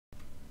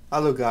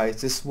Hello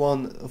guys, this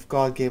one of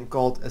card game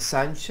called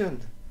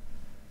Ascension,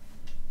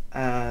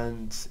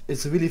 and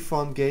it's a really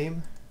fun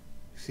game.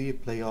 See, you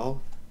play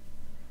all.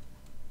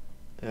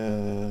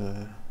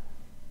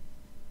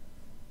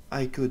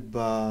 I could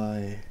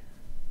buy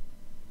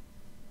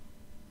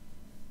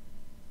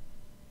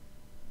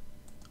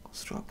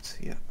construct,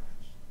 yeah,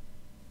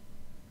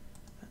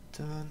 and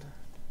turn.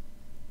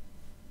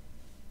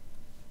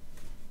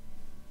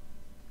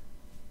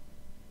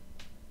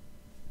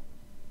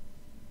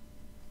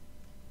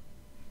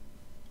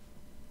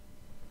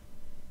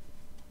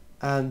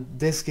 And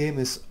this game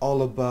is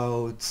all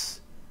about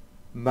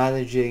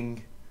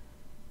managing,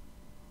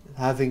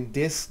 having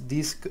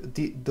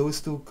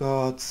those two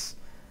cards,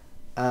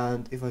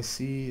 and if I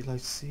see,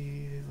 let's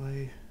see if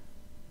I,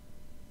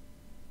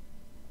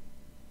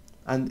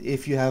 and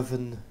if you have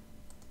an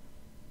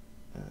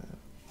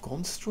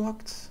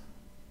construct,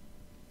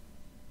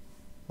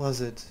 was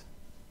it?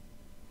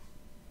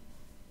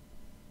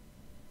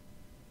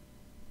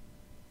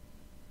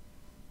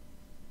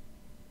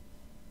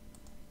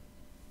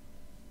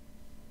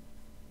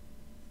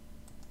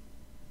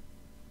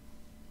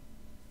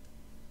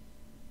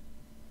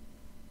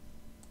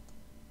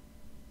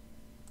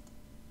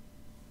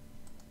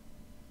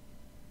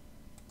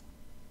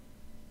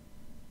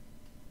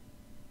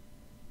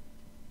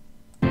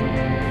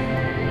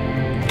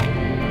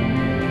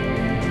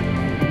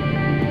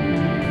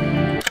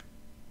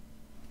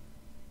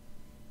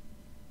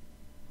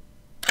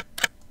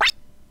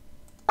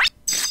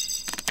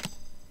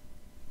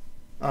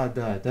 Ah,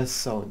 that's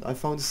sound. I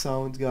found the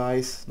sound,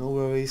 guys. No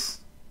worries.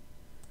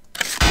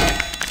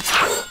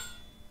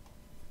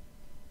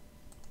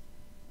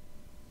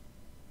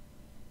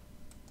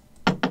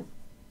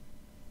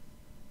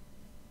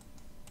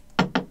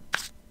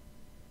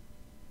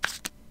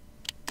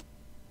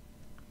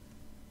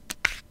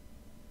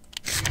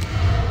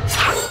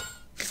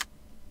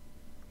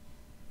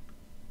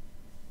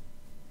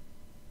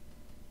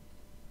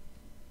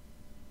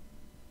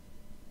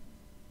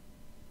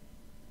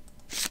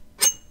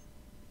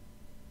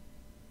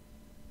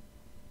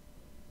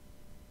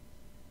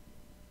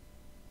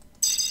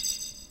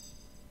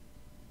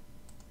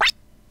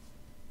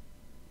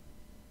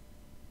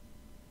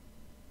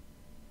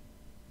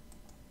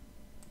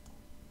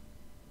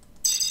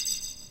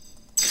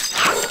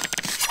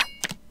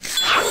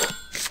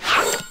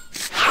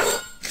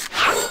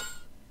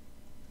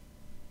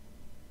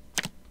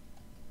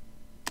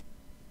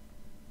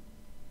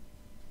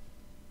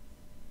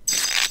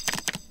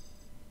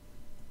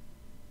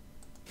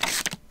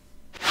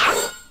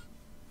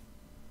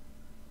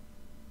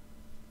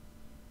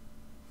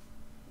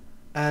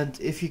 And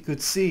if you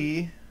could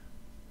see,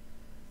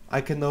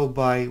 I can now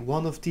buy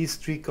one of these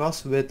three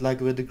cards with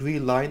a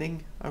green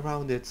lining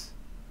around it.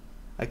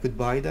 I could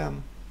buy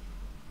them.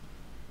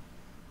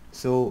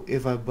 So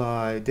if I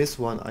buy this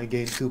one, I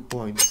gain 2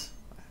 points.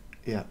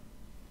 Yeah.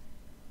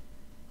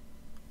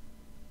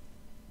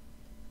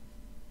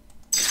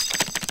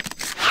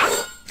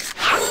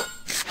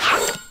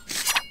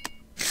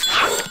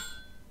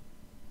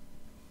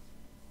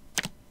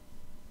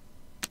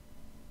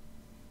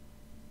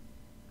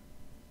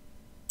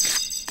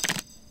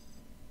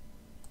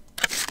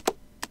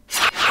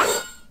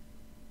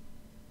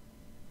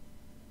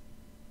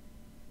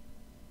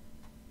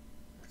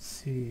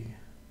 See,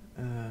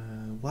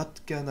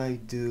 what can I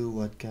do?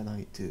 What can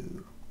I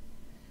do?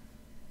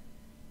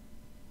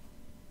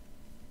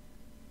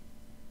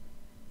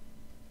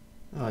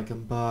 Oh, I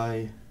can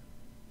buy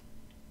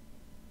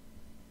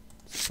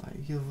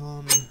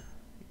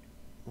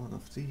one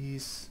of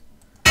these.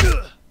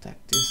 Attack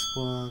this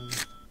one.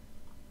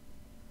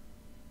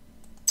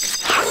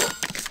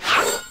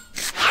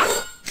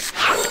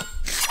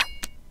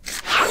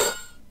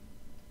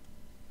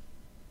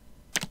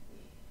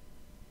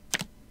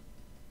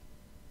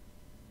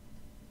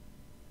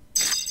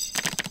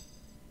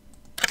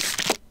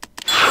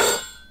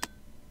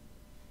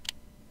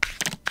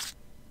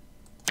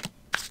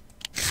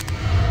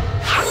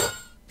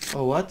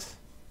 Oh, what?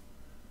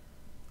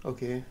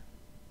 Okay.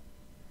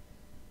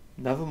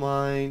 Never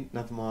mind,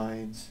 never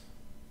mind.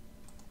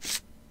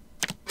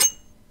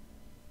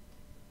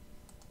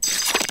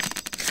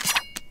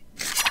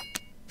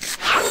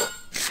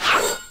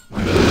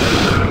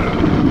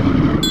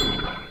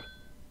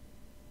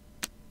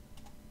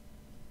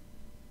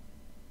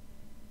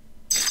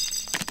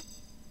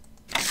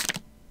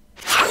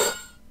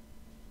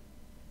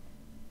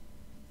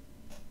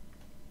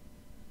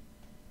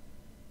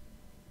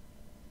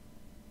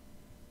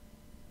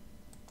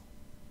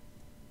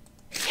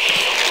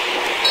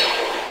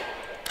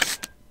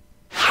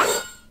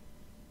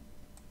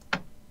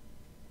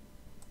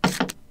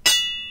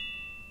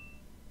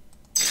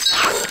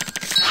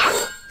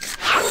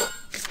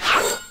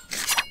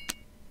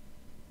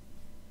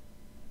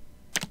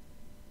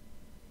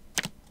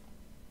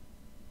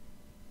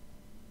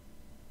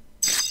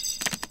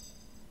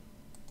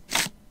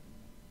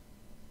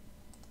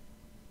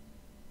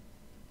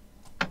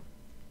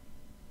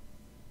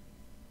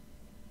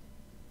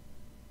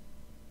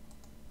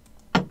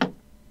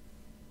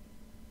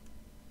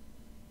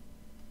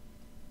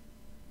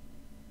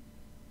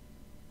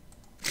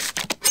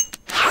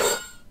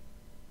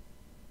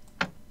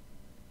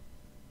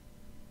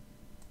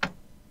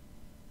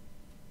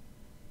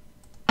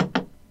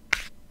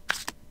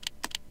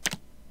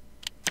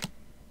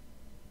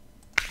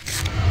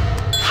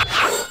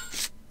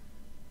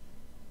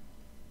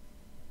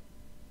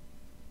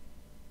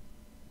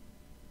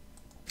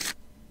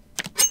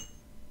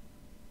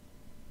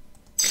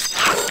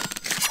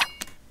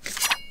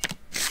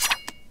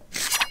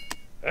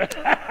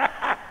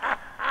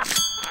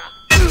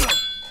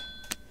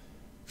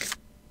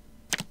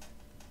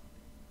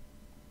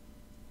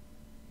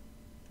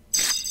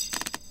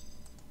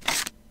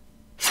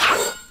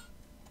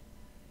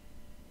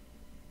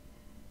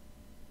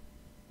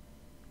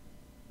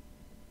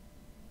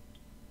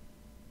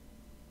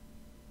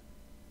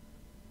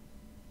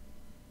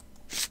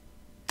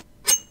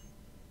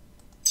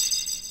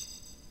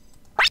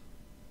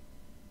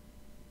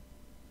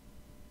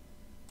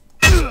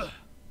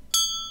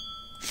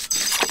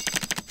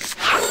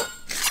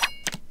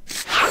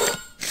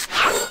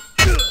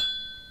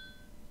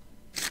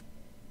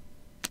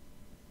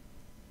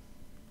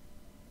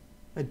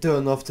 I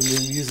turned off the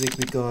music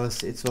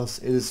because it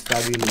is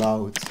very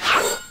loud,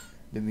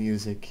 the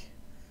music,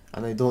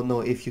 and I don't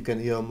know if you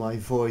can hear my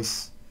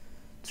voice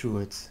through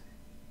it.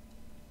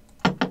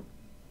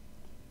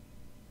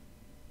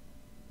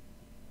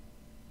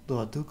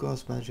 Draw 2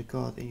 cards, magic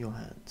card in your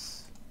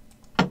hands.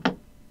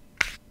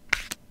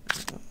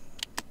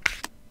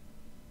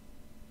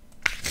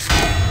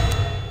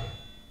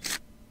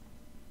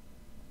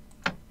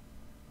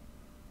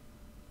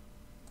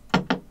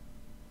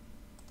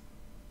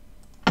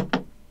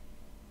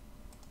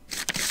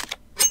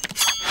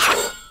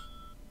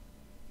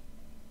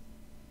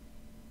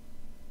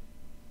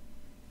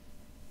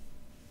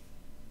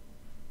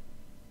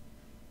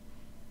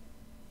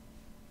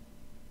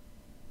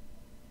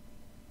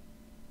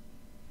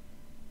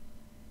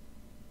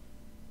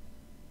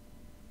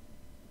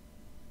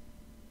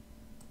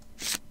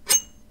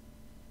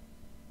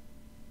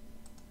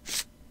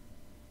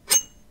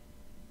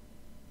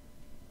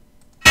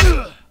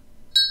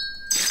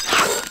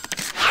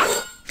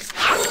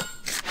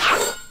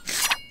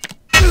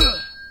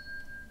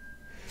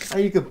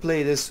 And you can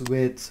play this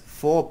with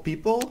 4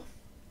 people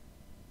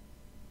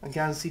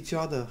against each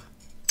other.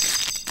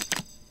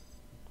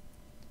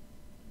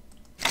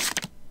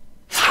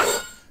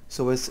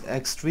 So it's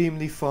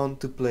extremely fun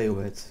to play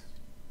with.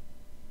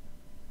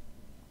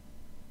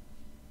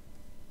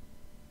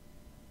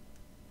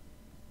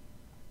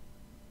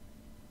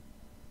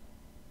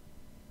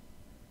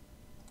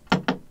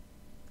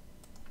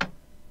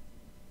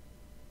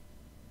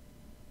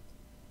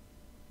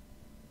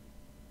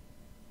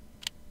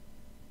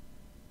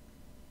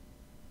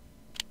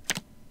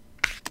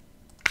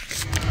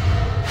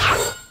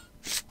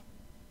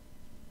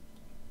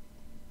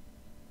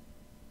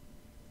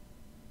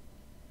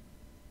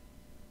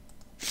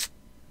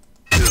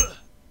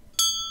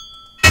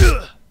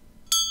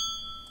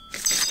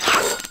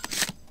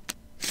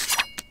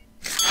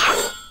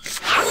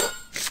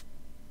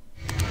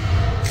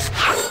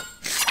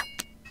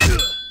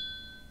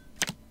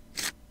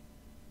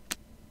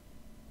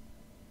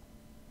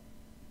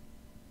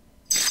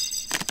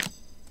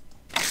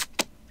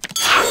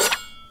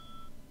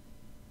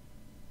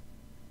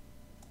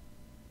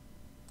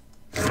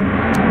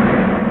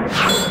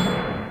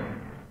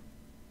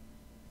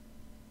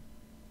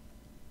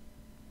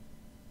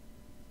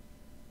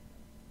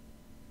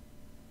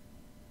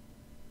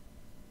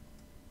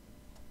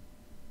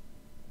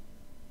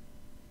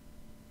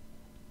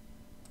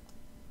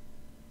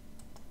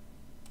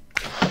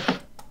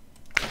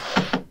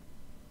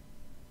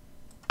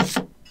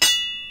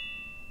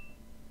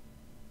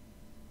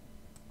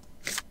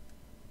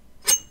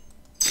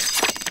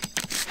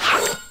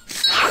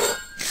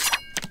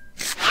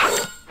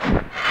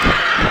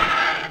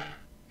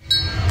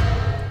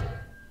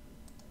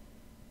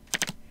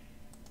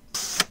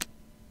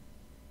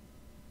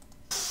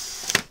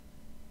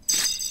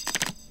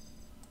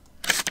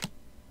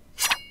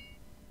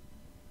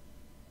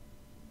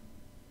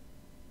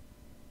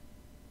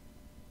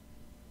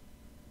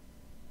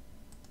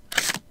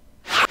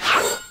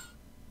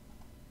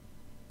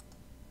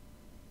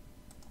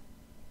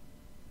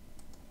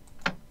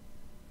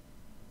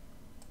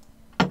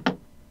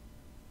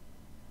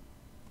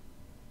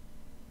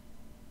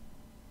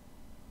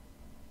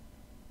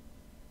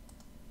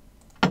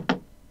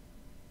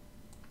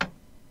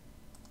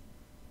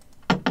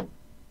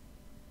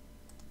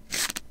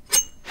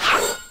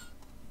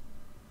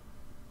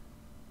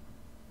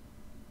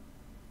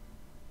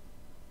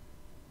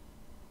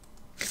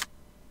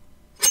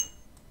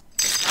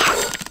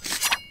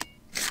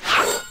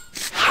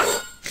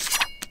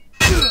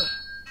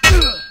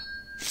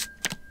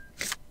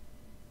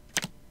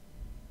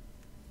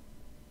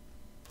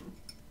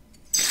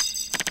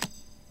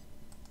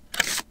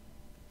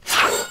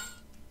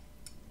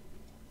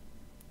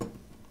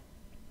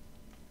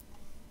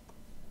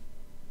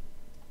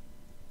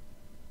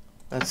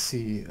 Let's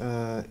see,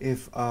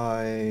 if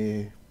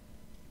I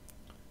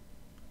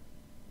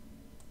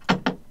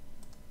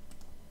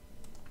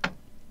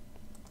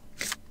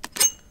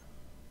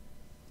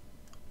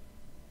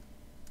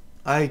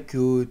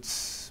could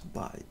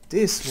buy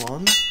this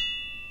one.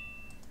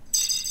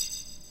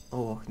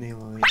 Oh, wacht, nee,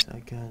 wait,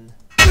 I can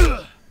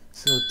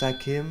still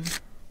attack him.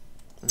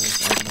 And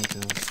let's add my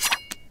turn.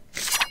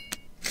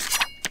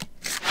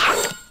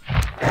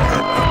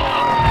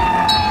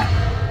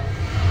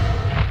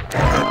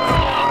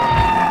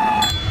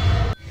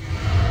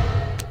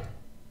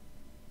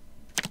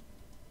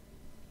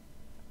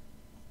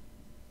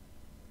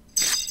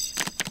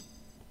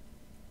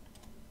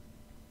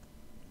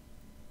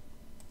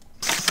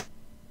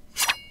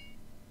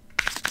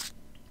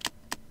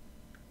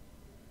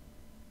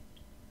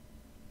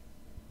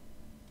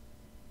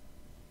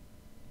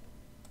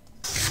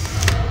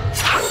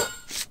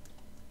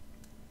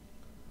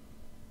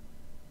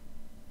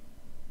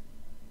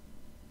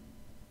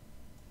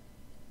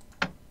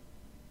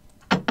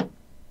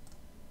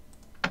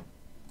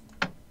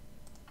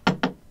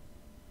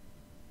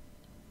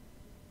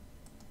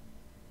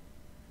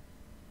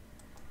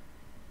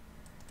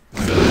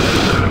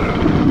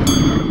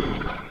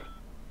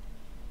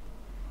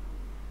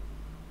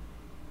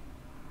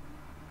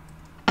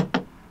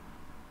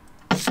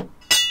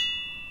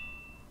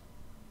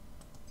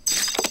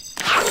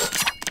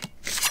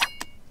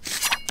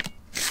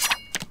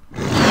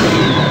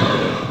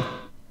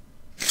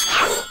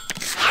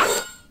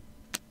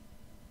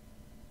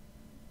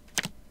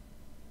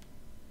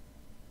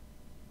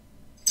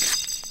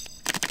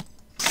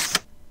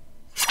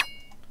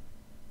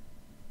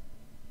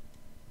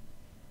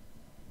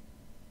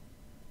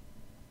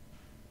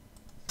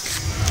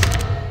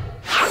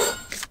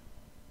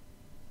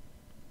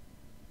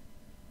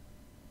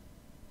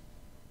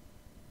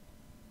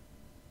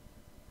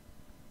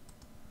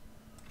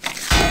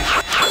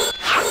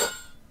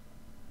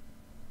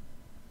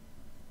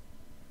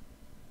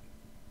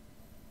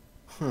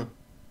 Huh.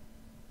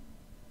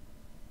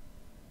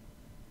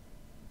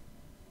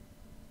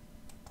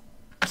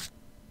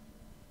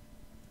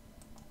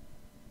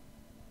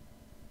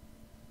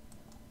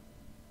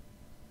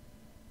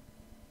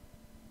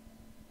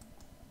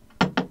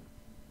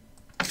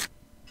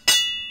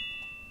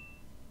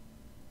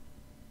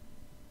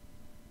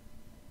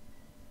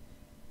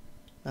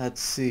 Let's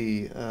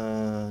see,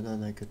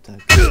 then I could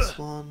take this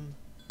one.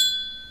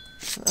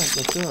 That's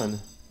my turn.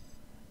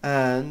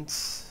 And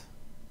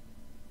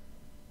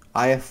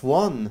I have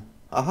won.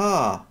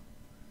 Aha!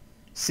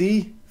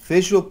 See?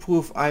 Visual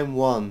proof I'm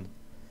one.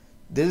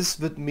 This is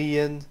with me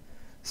and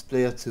this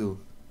player 2.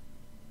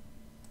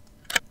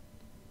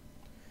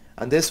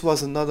 And this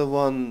was another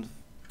one.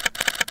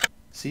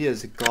 See,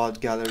 here's a card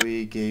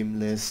gallery, game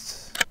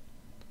list,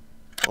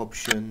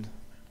 option.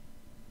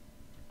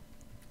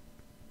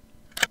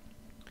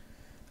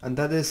 And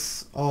that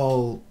is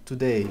all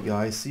today,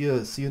 guys. See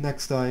you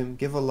next time.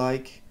 Give a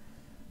like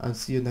and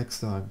see you next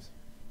time.